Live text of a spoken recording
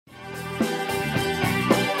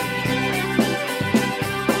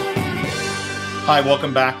Hi,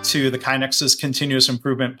 welcome back to the KaiNexus Continuous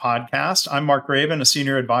Improvement Podcast. I'm Mark Raven, a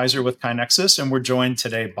senior advisor with KaiNexus, and we're joined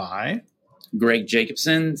today by Greg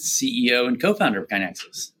Jacobson, CEO and co-founder of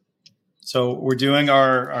KaiNexus. So we're doing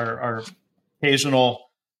our occasional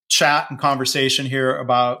chat and conversation here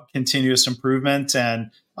about continuous improvement.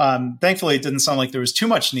 And thankfully, it didn't sound like there was too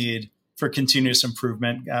much need for continuous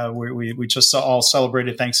improvement. We just all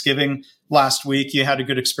celebrated Thanksgiving last week. You had a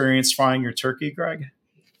good experience frying your turkey, Greg?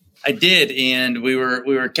 I did, and we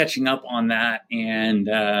were catching up on that,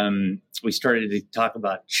 and we started to talk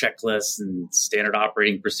about checklists and standard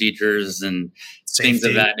operating procedures and safety, things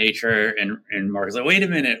of that nature. And Mark was like, "Wait a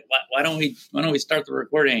minute, why don't we start the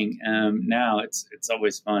recording now?" It's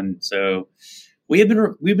always fun. So we've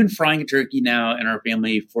been frying a turkey now in our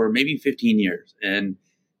family for maybe 15 years, and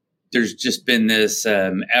there's just been this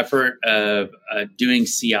effort of doing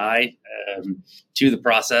CI to the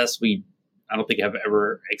process. I don't think I've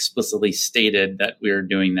ever explicitly stated that we were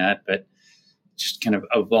doing that, but just kind of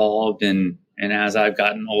evolved. And as I've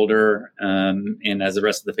gotten older, and as the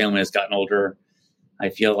rest of the family has gotten older, I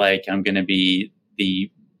feel like I'm going to be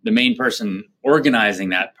the main person organizing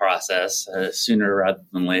that process sooner rather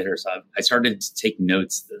than later. So I started to take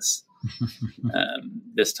notes this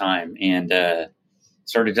time, and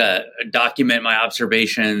started to document my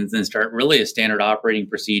observations and start really a standard operating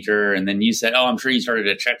procedure. And then you said, "Oh, I'm sure you started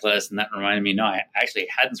a checklist." And that reminded me, no, I actually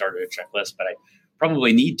hadn't started a checklist, but I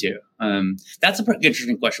probably need to. That's a pretty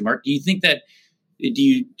interesting question, Mark. Do you think that, do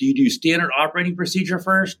you do standard operating procedure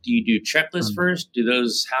first? Do you do checklist first? Do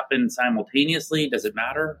those happen simultaneously? Does it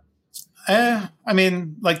matter? I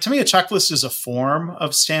mean, like, to me, a checklist is a form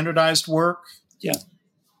of standardized work. Yeah.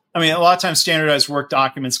 I mean, a lot of times standardized work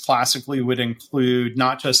documents classically would include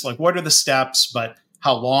not just like what are the steps, but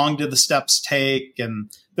how long do the steps take?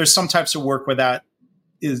 And there's some types of work where that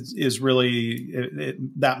is really,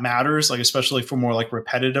 that matters, like especially for more like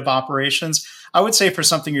repetitive operations. I would say for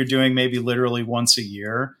something you're doing maybe literally once a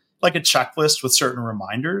year, like a checklist with certain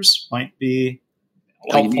reminders might be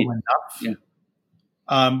helpful enough. Yeah.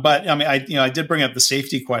 But I mean, I did bring up the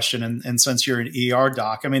safety question, and since you're an ER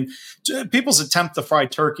doc, I mean, people's attempt to fry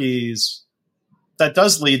turkeys, that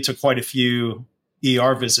does lead to quite a few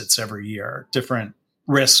ER visits every year, different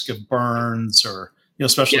risk of burns or,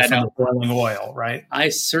 especially from the boiling oil, right? I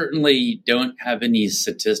certainly don't have any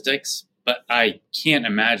statistics, but I can't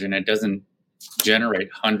imagine it doesn't generate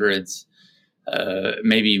hundreds,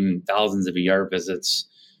 maybe even thousands of ER visits.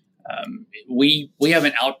 We have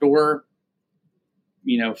an outdoor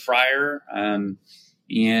fryer,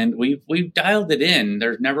 and we've dialed it in.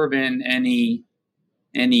 There's never been any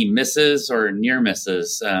misses or near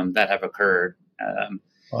misses that have occurred.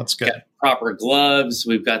 Well, that's good. Got proper gloves.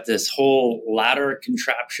 We've got this whole ladder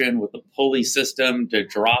contraption with a pulley system to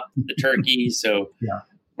drop the turkey, so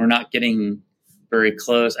we're not getting very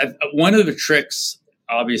close. One of the tricks,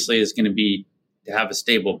 obviously, is going to be to have a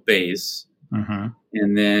stable base. Mm-hmm.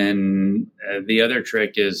 And then the other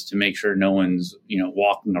trick is to make sure no one's,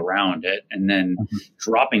 walking around it. And then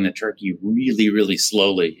dropping the turkey really, really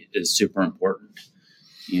slowly is super important.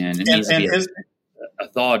 And it needs to be a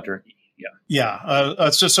thawed turkey. Yeah.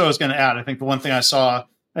 That's just what I was going to add. I think the one thing I saw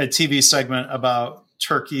a TV segment about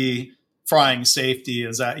turkey frying safety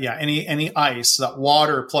is that, any ice, that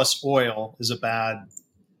water plus oil is a bad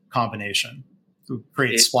combination. It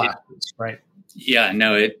creates splashes, right? Yeah,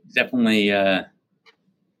 no, it definitely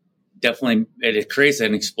it creates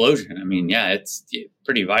an explosion. I mean, it's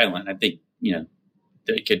pretty violent. I think,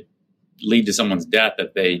 it could lead to someone's death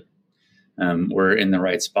if they were in the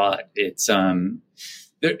right spot. It's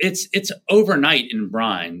overnight in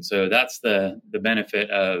brine. So that's the benefit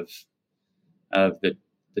of the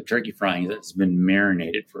turkey frying. That's been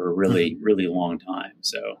marinated for a really, really long time.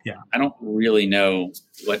 So I don't really know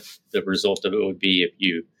what the result of it would be if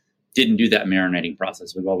you didn't do that marinating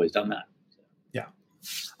process. We've always done that. Yeah.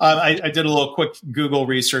 I did a little quick Google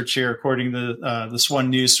research here. According to this one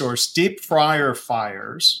news source, deep fryer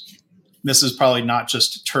fires, this is probably not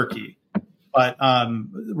just turkey, but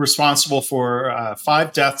responsible for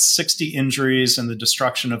 5 deaths, 60 injuries, and the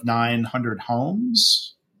destruction of 900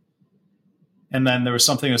 homes. And then there was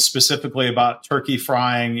something specifically about turkey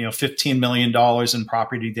frying, $15 million in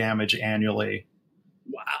property damage annually.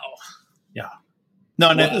 Wow. Yeah. No,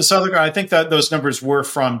 I think that those numbers were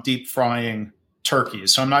from deep frying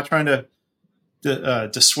turkeys. So I'm not trying to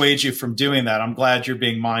dissuade you from doing that. I'm glad you're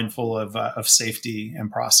being mindful of safety and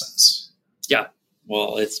process. Yeah.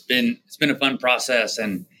 Well, it's been a fun process,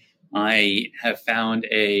 and I have found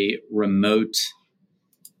a remote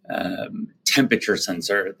temperature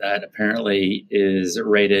sensor that apparently is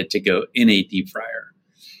rated to go in a deep fryer.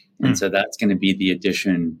 And so that's going to be the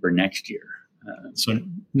addition for next year. So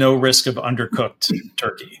no risk of undercooked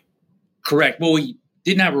turkey. Correct. Well, we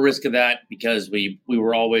didn't have a risk of that because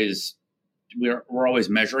we're always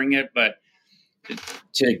measuring it, but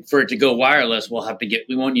for it to go wireless,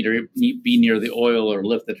 we won't need to be near the oil or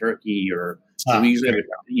lift the turkey, or so we usually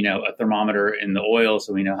have a thermometer in the oil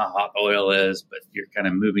so we know how hot the oil is, but you're kind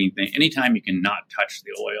of moving things. Anytime you can not touch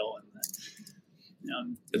the oil,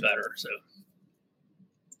 and the better. So,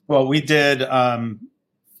 well, we did a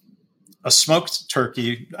smoked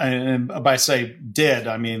turkey, and by say did,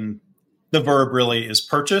 I mean the verb really is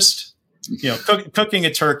purchased. Cooking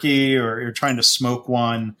a turkey or you're trying to smoke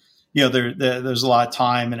one. There's a lot of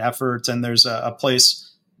time and effort, and there's a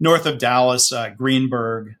place north of Dallas,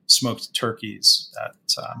 Greenberg Smoked Turkeys, that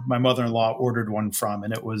my mother-in-law ordered one from,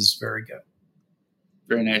 and it was very good.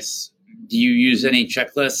 Very nice. Do you use any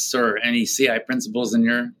checklists or any CI principles in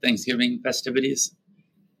your Thanksgiving festivities?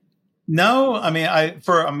 No, I mean,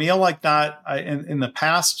 for a meal like that, in the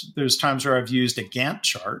past, there's times where I've used a Gantt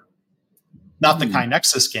chart, not the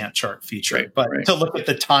KaiNexus Gantt chart feature, but to look at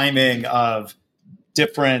the timing of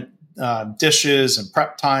different dishes and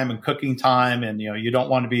prep time and cooking time. And, you don't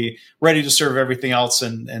want to be ready to serve everything else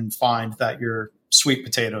and find that your sweet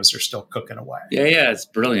potatoes are still cooking away. Yeah. It's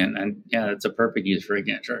brilliant. And it's a perfect use for a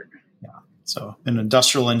Gantt chart. Yeah. So an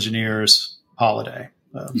industrial engineer's holiday,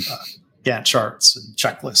 Gantt charts and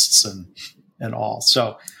checklists and all.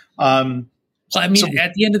 So, at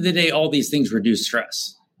the end of the day, all these things reduce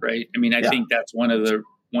stress, right? I mean, I think that's one of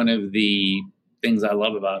the things I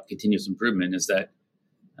love about continuous improvement is that,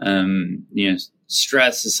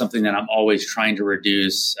 stress is something that I'm always trying to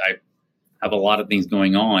reduce. I have a lot of things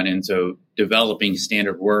going on. And so developing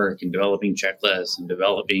standard work and developing checklists and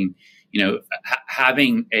developing,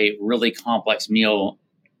 having a really complex meal,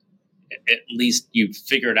 at least you've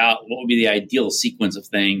figured out what would be the ideal sequence of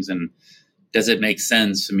things. And does it make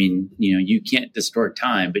sense? I mean, you can't distort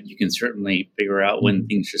time, but you can certainly figure out when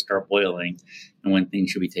things should start boiling and when things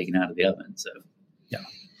should be taken out of the oven. So, yeah.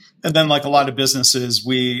 And then, like a lot of businesses,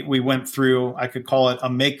 we went through, I could call it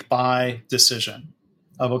a make-buy decision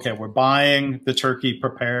of, okay, we're buying the turkey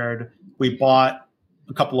prepared. We bought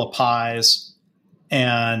a couple of pies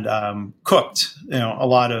and cooked, a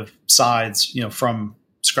lot of sides, from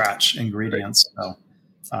scratch ingredients.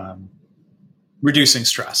 So reducing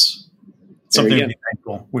stress, something to be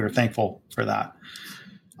thankful. We were thankful for that.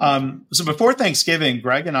 So before Thanksgiving,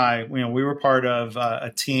 Greg and I, we were part of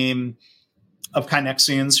a team of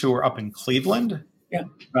KaiNexians who were up in Cleveland. Yeah.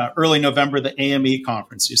 Early November, the AME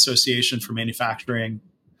conference, the Association for Manufacturing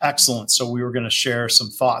Excellence. So we were going to share some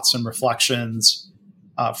thoughts and reflections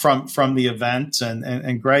from the event.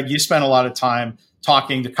 And Greg, you spent a lot of time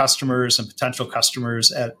talking to customers and potential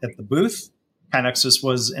customers at the booth. KaiNexus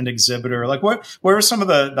was an exhibitor. Like, what are some of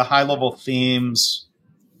the high level themes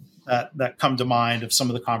that come to mind of some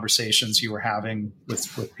of the conversations you were having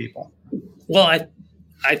with people? Well,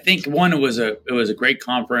 I think one, it was a great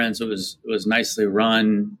conference. It was nicely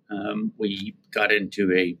run. We got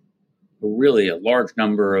into a large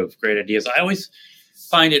number of great ideas. I always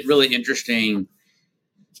find it really interesting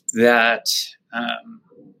that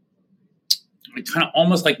kind of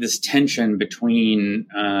almost like this tension between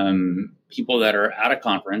people that are at a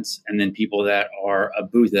conference and then people that are a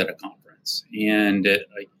booth at a conference. And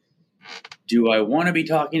do I want to be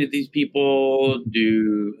talking to these people?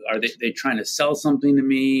 Are they trying to sell something to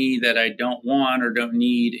me that I don't want or don't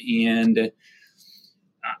need? And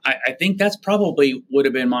I think that's probably would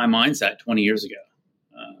have been my mindset 20 years ago.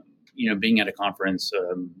 Being at a conference,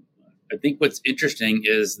 I think what's interesting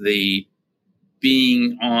is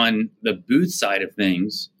being on the booth side of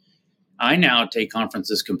things. I now take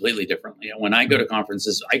conferences completely differently. When I go to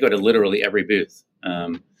conferences, I go to literally every booth.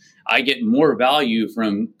 I get more value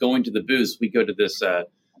from going to the booths. We go to this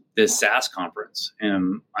SaaS conference,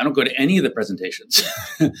 and I don't go to any of the presentations.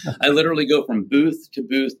 I literally go from booth to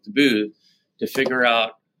booth to booth to figure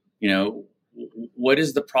out, what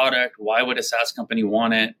is the product? Why would a SaaS company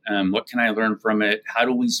want it? What can I learn from it? How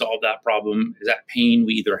do we solve that problem? Is that pain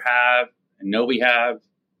we either have and know we have,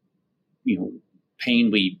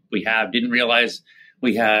 pain we have, didn't realize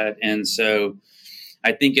we had. And so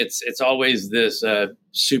I think it's always this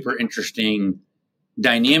super interesting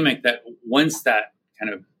dynamic that once that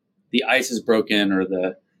kind of the ice is broken or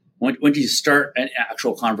once you start an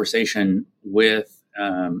actual conversation with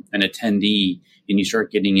an attendee and you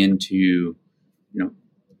start getting into,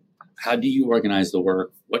 how do you organize the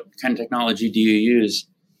work? What kind of technology do you use?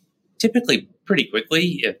 Typically pretty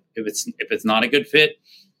quickly, if it's not a good fit,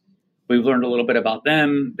 we've learned a little bit about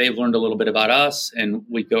them. They've learned a little bit about us, and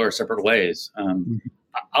we go our separate ways.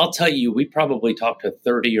 I'll tell you, we probably talked to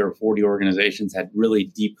 30 or 40 organizations, had really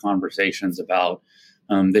deep conversations about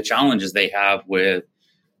the challenges they have with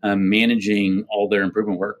managing all their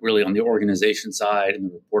improvement work, really on the organization side and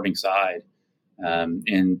the reporting side.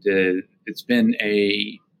 It's been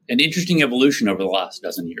an interesting evolution over the last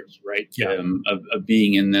dozen years, right? Yeah. Of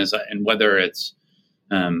being in this, and whether it's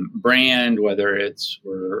brand, whether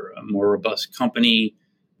we're a more robust company,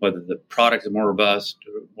 whether the product is more robust,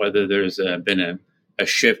 whether there's been a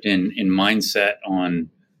shift in mindset on,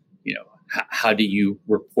 how do you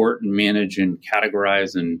report and manage and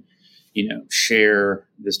categorize and, share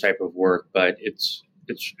this type of work. But it's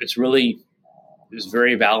very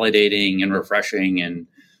validating and refreshing, and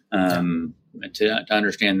to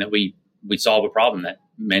understand that we solve a problem that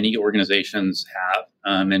many organizations have,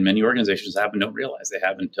 and many organizations have and don't realize they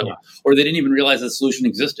have or they didn't even realize the solution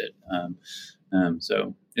existed.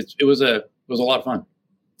 So it was a lot of fun.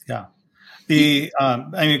 Yeah.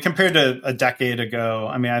 Compared to a decade ago,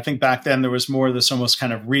 I think back then there was more of this almost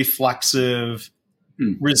kind of reflexive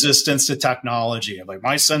resistance to technology. Like,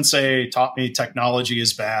 my sensei taught me technology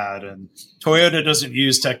is bad and Toyota doesn't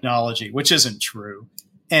use technology, which isn't true.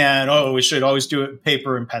 And, we should always do it with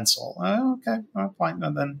paper and pencil. Okay, well, fine.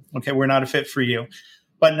 And then, okay, we're not a fit for you.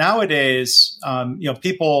 But nowadays,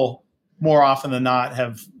 people more often than not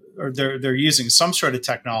they're using some sort of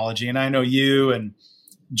technology. And I know you and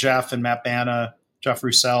Jeff and Matt Banna, Jeff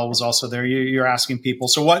Roussel was also there. You're asking people,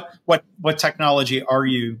 so what technology are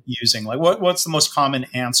you using? Like, what's the most common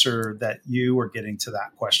answer that you are getting to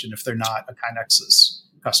that question if they're not a KaiNexus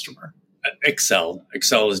customer? Excel.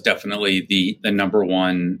 Excel is definitely the number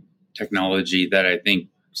one technology that I think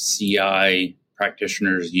CI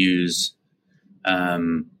practitioners use,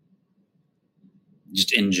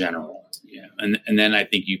 just in general. Yeah, and then I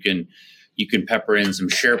think you can pepper in some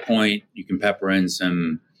SharePoint. You can pepper in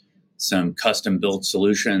some custom built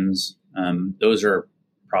solutions. Those are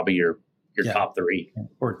probably your top three.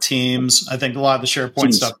 Or Teams. I think a lot of the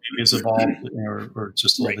SharePoint stuff maybe has evolved, or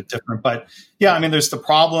just a little bit different. But yeah, there's the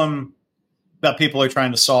problem that people are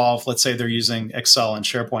trying to solve. Let's say they're using Excel and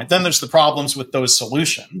SharePoint. Then there's the problems with those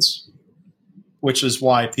solutions, which is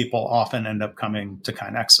why people often end up coming to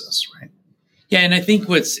KaiNexus, right? Yeah, and I think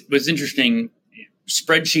what's interesting,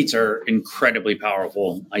 spreadsheets are incredibly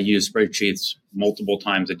powerful. I use spreadsheets multiple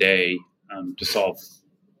times a day to solve,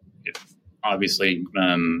 obviously,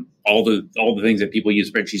 all the things that people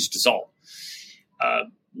use spreadsheets to solve.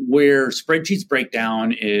 Where spreadsheets break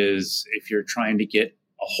down is if you're trying to get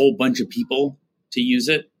a whole bunch of people to use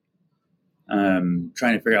it, trying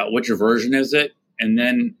to figure out which version is it, and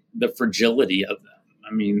then the fragility of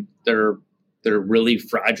them. They're really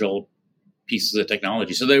fragile pieces of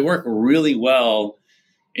technology. So they work really well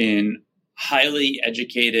in highly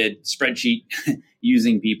educated spreadsheet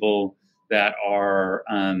using people that are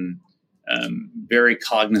very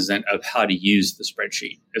cognizant of how to use the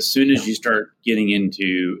spreadsheet. As soon as you start getting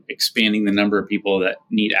into expanding the number of people that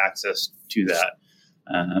need access to that,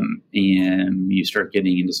 and you start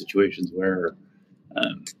getting into situations where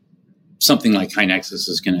something like KaiNexus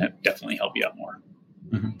is going to definitely help you out more.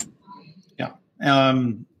 Mm-hmm.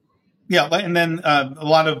 Yeah. And then a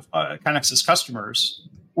lot of KaiNexus customers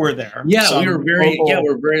were there. Yeah, we're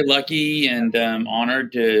very lucky and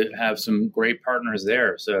honored to have some great partners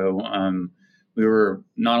there. So we were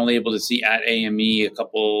not only able to see at AME a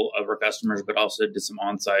couple of our customers, but also did some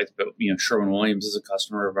on-sites. But Sherwin-Williams is a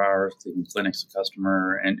customer of ours, Cleveland Clinic's a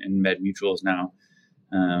customer, and MedMutual is now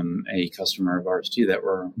a customer of ours too. That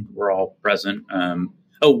we're all present.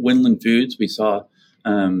 Winland Foods, we saw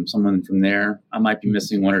someone from there. I might be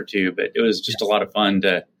missing one or two, but it was just a lot of fun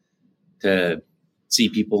to see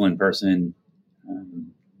people in person.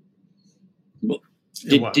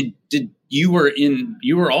 Did you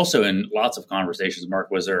were also in lots of conversations, Mark?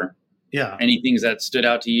 Was there any things that stood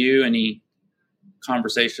out to you? Any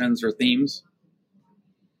conversations or themes?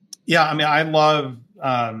 Yeah, I love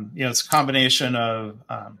it's a combination of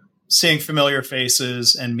seeing familiar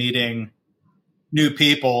faces and meeting new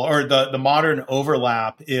people, or the modern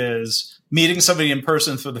overlap is meeting somebody in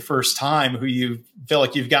person for the first time who you feel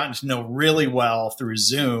like you've gotten to know really well through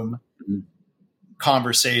Zoom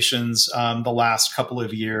conversations the last couple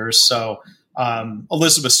of years. So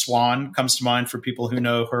Elizabeth Swan comes to mind for people who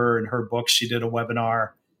know her and her book. She did a webinar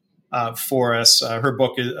for us. Her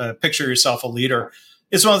book is Picture Yourself a Leader.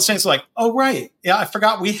 It's one of those things like, oh, right. Yeah, I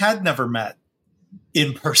forgot we had never met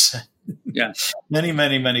in person. Yeah.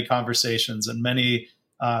 many conversations and many,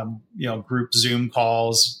 group Zoom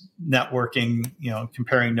calls, networking,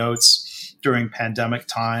 comparing notes during pandemic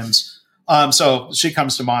times. So she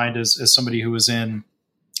comes to mind as somebody who was in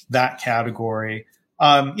that category.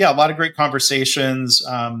 a lot of great conversations.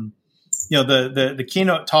 The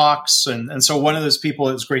keynote talks. And so one of those people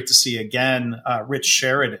it was great to see again, Rich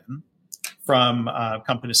Sheridan from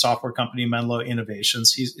software company Menlo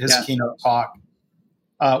Innovations. His keynote talk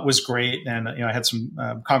was great. And, I had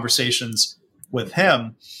some conversations with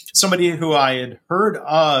him, somebody who I had heard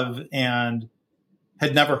of and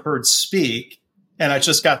had never heard speak. And I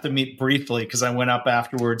just got to meet briefly because I went up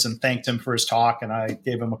afterwards and thanked him for his talk. And I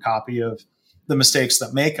gave him a copy of The Mistakes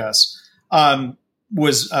That Make Us.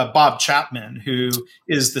 Was Bob Chapman, who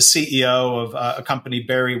is the CEO of a company,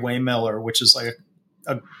 Barry Waymiller, which is like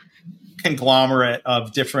a conglomerate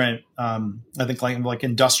of different, I think like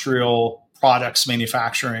industrial products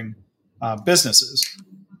manufacturing businesses.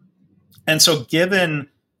 And so given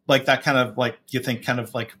like that kind of like, you think kind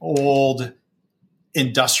of like old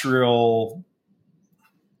industrial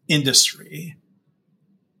industry,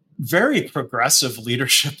 very progressive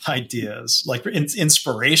leadership ideas, like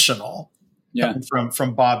inspirational,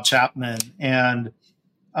 from Bob Chapman. And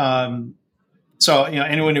so,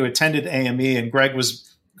 anyone who attended AME, and Greg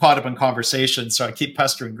was caught up in conversation, so I keep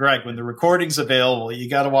pestering Greg, when the recording's available, you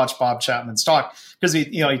got to watch Bob Chapman's talk, because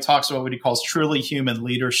he talks about what he calls truly human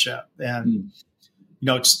leadership. And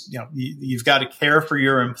you've got to care for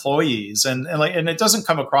your employees, and it doesn't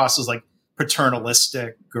come across as like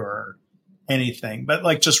paternalistic or anything, but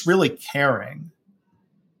like just really caring.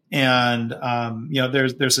 And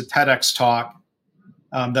there's a TEDx talk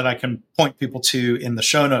that I can point people to in the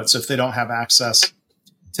show notes if they don't have access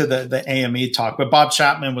to the AME talk. But Bob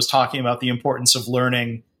Chapman was talking about the importance of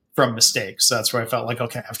learning from mistakes. That's where I felt like,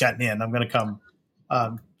 okay, I've gotten in. I'm going to come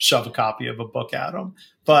shove a copy of a book at him.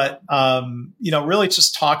 But really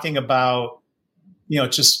just talking about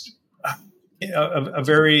a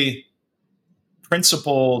very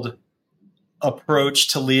principled approach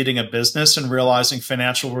to leading a business and realizing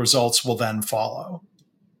financial results will then follow,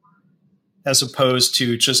 as opposed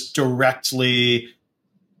to just directly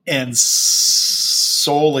and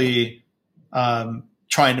solely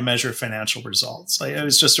trying to measure financial results. Like, it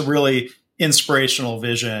was just a really inspirational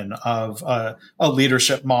vision of a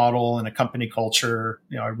leadership model and a company culture.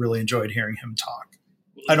 I really enjoyed hearing him talk.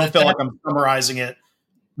 I don't feel like I'm summarizing it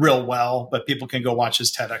real well, but people can go watch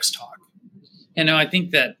his TEDx talk. I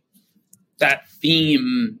think that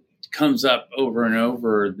theme comes up over and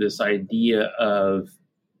over, this idea of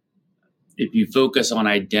if you focus on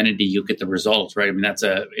identity, you'll get the results, right? I mean, that's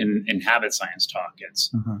in habit science talk.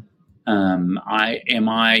 It's, I'm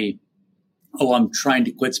trying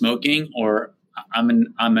to quit smoking, or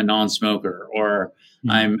I'm a non-smoker, or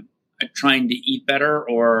I'm trying to eat better,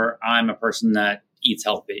 or I'm a person that eats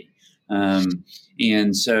healthy.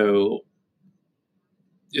 And so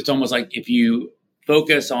it's almost like if you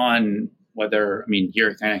focus on here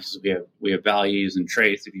at Connexus, we have values and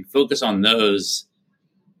traits. If you focus on those,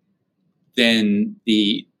 then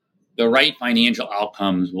the right financial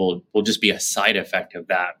outcomes will just be a side effect of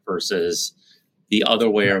that, versus the other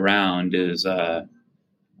way around is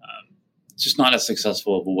just not as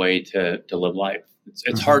successful of a way to live life.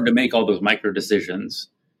 It's hard to make all those micro decisions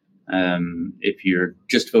if you're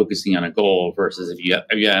just focusing on a goal versus if you have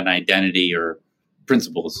an identity or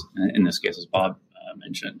principles, in this case, as Bob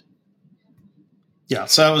mentioned. Yeah,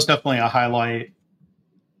 so that was definitely a highlight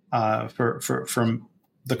from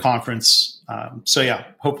the conference.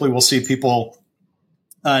 Hopefully we'll see people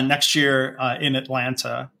next year in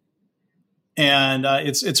Atlanta, and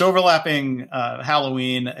it's overlapping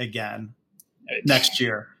Halloween again next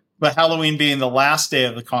year. But Halloween being the last day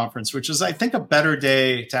of the conference, which is, I think, a better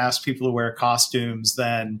day to ask people to wear costumes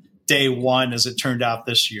than day one, as it turned out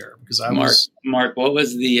this year. Because Mark, what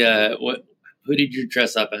was the who did you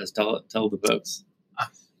dress up as? Tell the folks.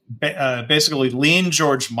 Basically Lean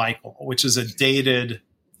George Michael, which is a dated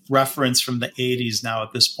reference from the 80s now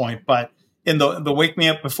at this point. But in the Wake Me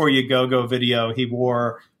Up Before You Go video, he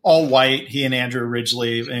wore all white, he and Andrew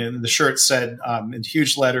Ridgely, and the shirt said in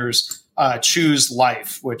huge letters, choose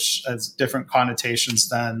life, which has different connotations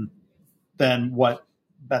than what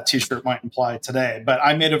that t-shirt might imply today. But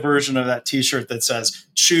I made a version of that t-shirt that says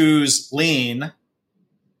choose lean.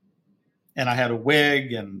 And I had a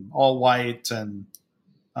wig and all white. And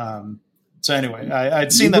so anyway,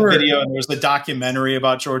 I'd seen that video, and there was the documentary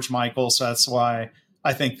about George Michael. So that's why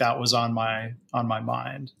I think that was on my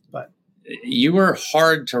mind. But you were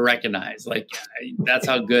hard to recognize. Like, that's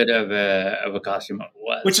how good of a costume it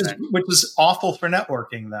was. Which is awful for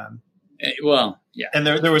networking then. Well, yeah. And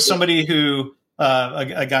there was somebody who,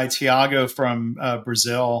 a guy, Tiago from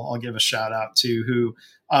Brazil, I'll give a shout out to, who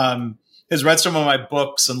has read some of my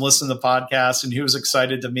books and listened to podcasts, and he was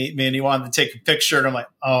excited to meet me, and he wanted to take a picture. And I'm like,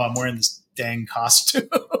 oh, I'm wearing this dang costume.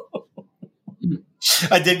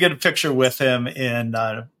 I did get a picture with him in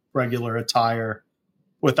regular attire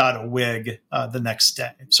without a wig the next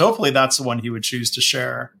day. So hopefully that's the one he would choose to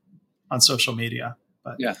share on social media.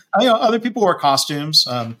 But yeah, other people wore costumes.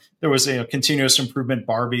 There was a continuous improvement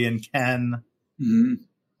Barbie and Ken. Mm-hmm.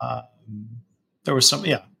 There was some,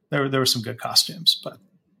 there were some good costumes. But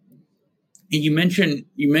you mentioned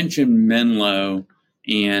Menlo,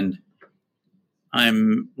 and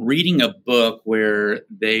I'm reading a book where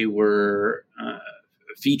they were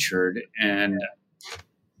featured, and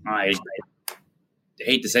I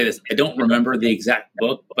hate to say this, I don't remember the exact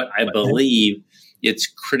book, but I believe it's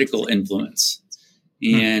Critical Influence.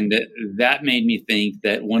 And that made me think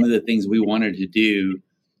that one of the things we wanted to do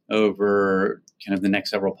over kind of the next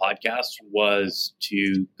several podcasts was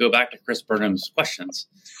to go back to Chris Burnham's questions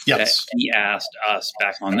that he asked us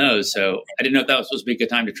back on those. So I didn't know if that was supposed to be a good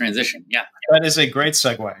time to transition. Yeah. That is a great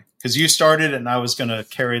segue because you started and I was going to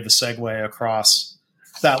carry the segue across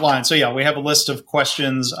that line. So yeah, we have a list of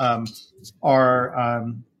questions.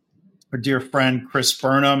 Our dear friend Chris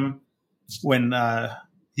Burnham, when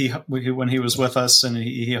he was with us and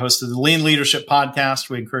he hosted the Lean Leadership podcast,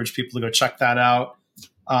 we encourage people to go check that out.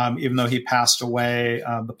 Even though he passed away,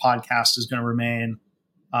 the podcast is going to remain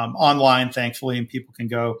online, thankfully, and people can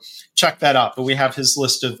go check that out. But we have his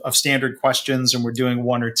list of standard questions, and we're doing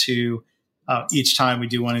one or two each time we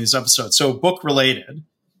do one of these episodes. So book related,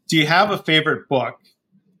 do you have a favorite book,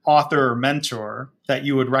 author, or mentor that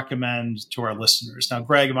you would recommend to our listeners? Now,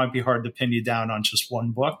 Greg, it might be hard to pin you down on just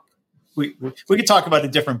one book. We could talk about a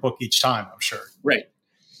different book each time, I'm sure. Right.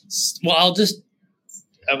 Well,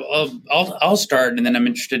 I'll start, and then I'm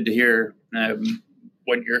interested to hear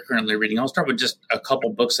what you're currently reading. I'll start with just a couple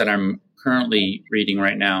books that I'm currently reading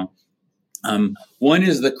right now. One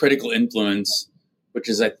is The Critical Influence, which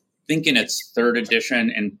is, I think, in its third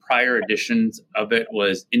edition, and prior editions of it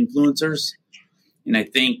was Influencers. And I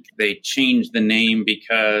think they changed the name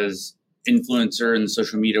because influencer in the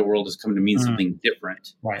social media world has come to mean something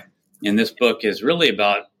different. Right. And this book is really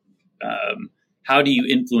about how do you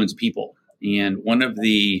influence people. And one of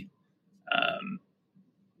the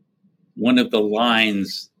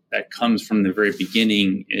lines that comes from the very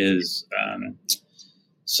beginning is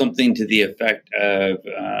something to the effect of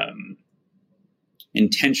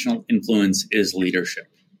intentional influence is leadership.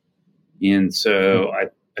 And so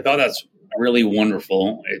I thought that's really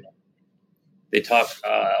wonderful. They talk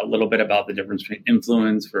a little bit about the difference between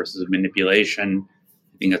influence versus manipulation.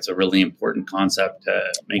 I think that's a really important concept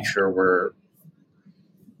to make sure we're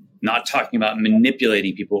not talking about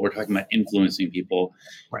manipulating people. We're talking about influencing people.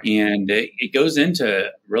 Right. And it goes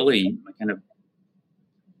into really kind of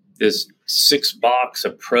this 6-box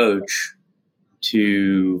approach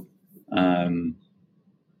to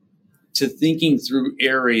thinking through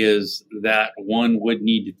areas that one would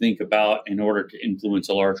need to think about in order to influence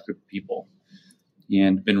a large group of people.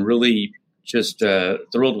 And been really just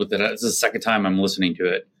thrilled with it. This is the second time I'm listening to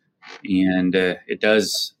it. And it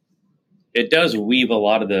does weave a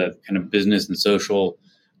lot of the kind of business and social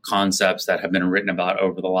concepts that have been written about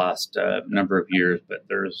over the last number of years. But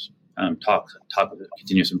there's talk of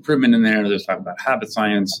continuous improvement in there. There's talk about habit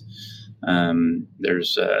science.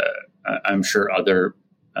 There's I'm sure other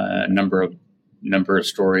number of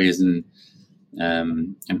stories and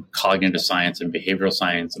cognitive science and behavioral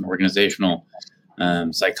science and organizational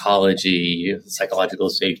psychology, psychological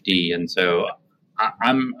safety, and so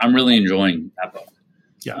I'm really enjoying that book.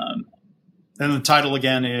 Yeah. And the title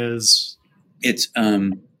again is? It's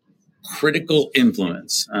Critical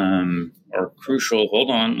Influence, or Crucial.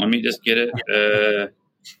 Hold on, let me just get it.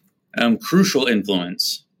 Crucial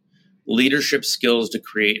Influence: Leadership Skills to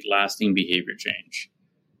Create Lasting Behavior Change.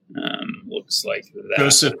 Looks like that.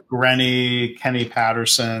 Joseph Grenny, Kenny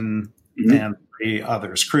Patterson, and 3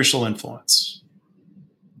 others. Crucial Influence.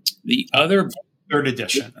 The other third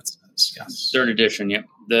edition. It says, yes. Third edition. Yep.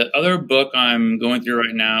 The other book I'm going through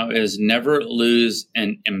right now is Never Lose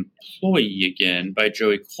an Employee Again by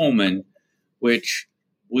Joey Coleman, which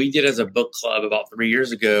we did as a book club about 3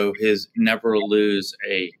 years ago. His Never Lose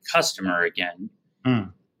a Customer Again,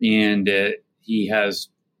 and he has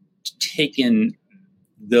taken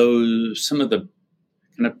some of the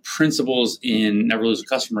kind of principles in Never Lose a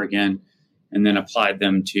Customer Again, and then applied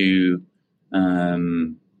them to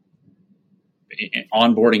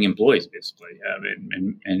onboarding employees, basically,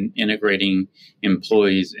 and integrating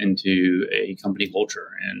employees into a company culture.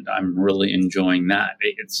 And I'm really enjoying that.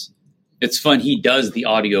 It's fun. He does the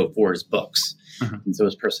audio for his books, and so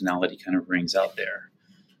his personality kind of rings out there.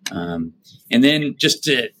 And then just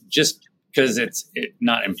because it's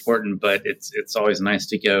not important, but it's always nice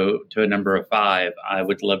to go to a number of 5. I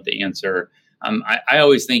would love to answer. I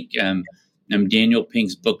always think Daniel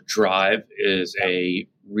Pink's book Drive is a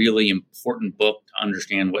really important book to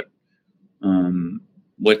understand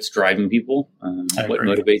what's driving people, what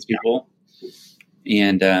motivates people.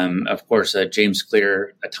 And of course, James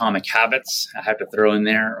Clear, Atomic Habits, I have to throw in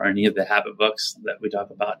there, or any of the habit books that we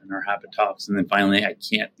talk about in our habit talks. And then finally, I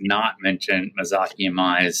can't not mention Masaaki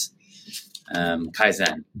Imai's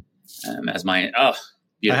Kaizen as my,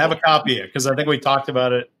 beautiful. I have a copy of it because I think we talked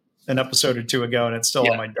about it an episode or two ago, and it's still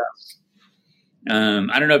on my desk.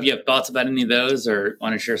 I don't know if you have thoughts about any of those or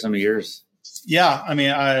want to share some of yours. Yeah, I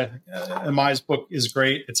mean, Imai's book is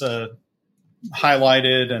great. It's a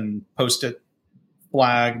highlighted and post-it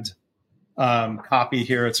flagged copy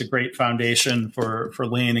here. It's a great foundation for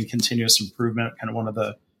lean and continuous improvement. Kind of one of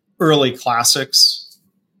the early classics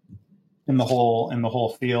in the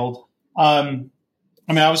whole field. I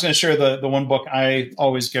was going to share the one book I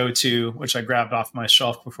always go to, which I grabbed off my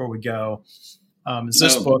shelf before we go. Is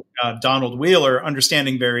this book, Donald Wheeler,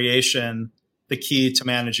 Understanding Variation: The Key to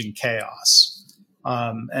Managing Chaos.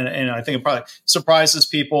 And I think it probably surprises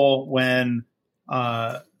people when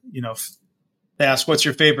they ask, what's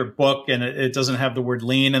your favorite book? And it doesn't have the word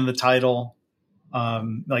lean in the title.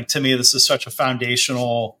 To me, this is such a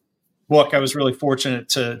foundational book. I was really fortunate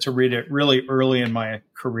to read it really early in my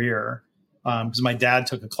career because my dad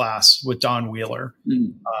took a class with Don Wheeler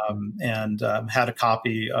and had a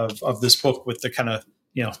copy of this book with the kind of,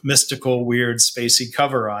 mystical, weird, spacey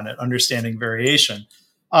cover on it, Understanding Variation.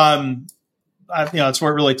 It's what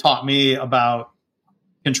really taught me about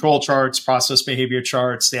control charts, process behavior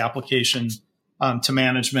charts, the application to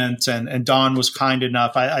management. And Don was kind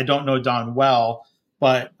enough. I don't know Don well,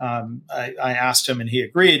 but I asked him and he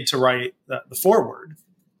agreed to write the foreword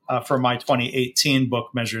for my 2018 book,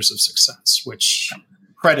 Measures of Success, which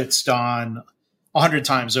credits Don 100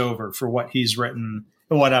 times over for what he's written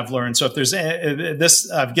and what I've learned. So if there's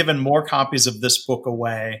this, I've given more copies of this book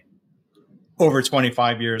away over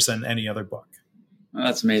 25 years than any other book. Well,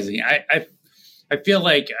 that's amazing. I feel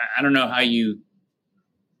like, I don't know how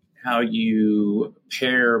you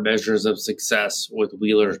pair Measures of Success with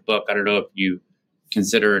Wheeler's book. I don't know if you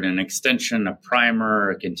consider it an extension, a primer,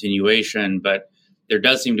 a continuation, but there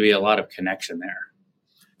does seem to be a lot of connection there.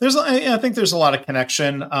 I think there's a lot of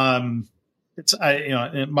connection. My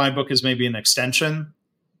book is maybe an extension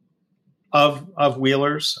of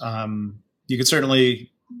Wheeler's. You could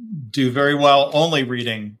certainly do very well only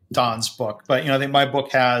reading Don's book, but I think my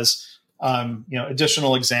book has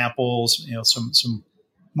additional examples, some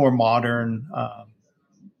more modern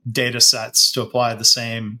data sets to apply the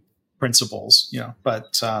same principles.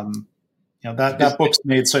 But that book's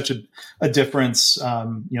made such a difference,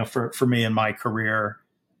 for me in my career,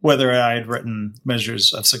 whether I had written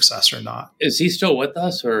Measures of Success or not. Is he still with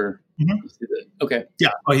us or? Mm-hmm. Okay.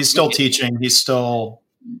 Yeah. Well, he's still teaching. He's still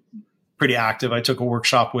pretty active. I took a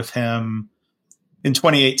workshop with him in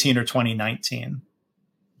 2018 or 2019.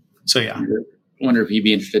 So yeah. I wonder if he'd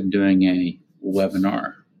be interested in doing a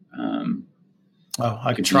webinar.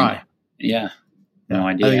 I could try. Yeah. No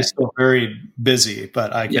idea. I think he's still very busy,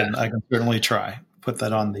 but I can certainly try. Put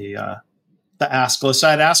that on the ask list.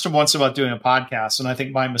 I'd asked him once about doing a podcast, and I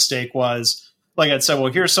think my mistake was, like I'd said,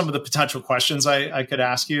 well, here's some of the potential questions I could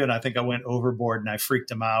ask you, and I think I went overboard and I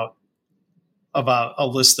freaked him out about a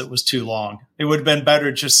list that was too long. It would have been better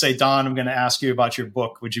to just say, Don, I'm going to ask you about your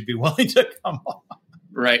book. Would you be willing to come on?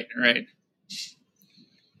 Right.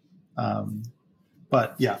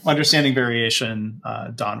 But yeah, Understanding Variation,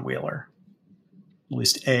 Don Wheeler, at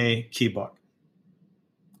least a key book.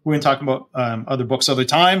 We're going to talk about other books other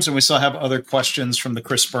times, and we still have other questions from the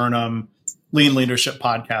Chris Burnham Lean Leadership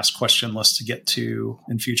Podcast question list to get to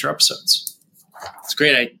in future episodes. It's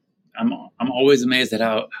great. I'm always amazed at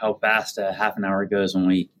how fast a half an hour goes when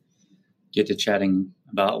we get to chatting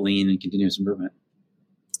about lean and continuous improvement.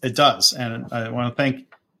 It does, and I want to thank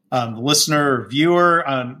the listener, viewer.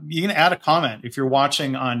 You can add a comment if you're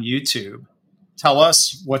watching on YouTube. Tell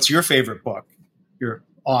us what's your favorite book, your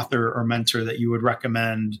author or mentor that you would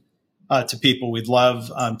recommend to people. We'd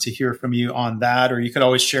love to hear from you on that, or you could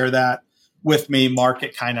always share that with me,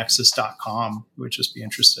 mark@kinexus.com. It would just be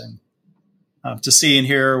interesting to see and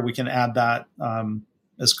hear. We can add that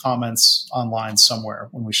as comments online somewhere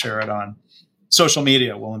when we share it on social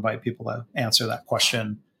media. We'll invite people to answer that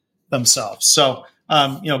question themselves. So,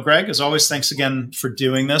 Greg, as always, thanks again for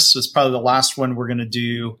doing this. It's probably the last one we're going to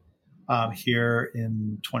do here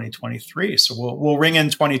in 2023. So we'll ring in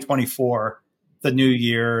 2024, the new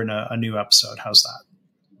year, and a new episode. How's that?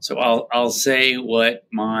 So I'll say what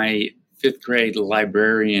my fifth grade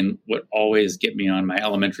librarian would always get me on. My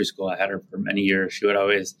elementary school, I had her for many years. She would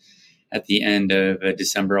always, at the end of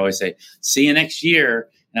December, always say, "See you next year."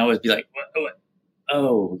 And I always be like,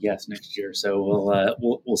 oh yes, next year. So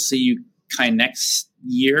we'll see you kind of next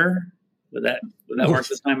year. Would that work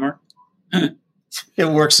this time, Mark? It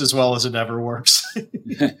works as well as it ever works.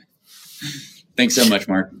 Thanks so much,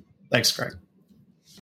 Mark. Thanks, Greg.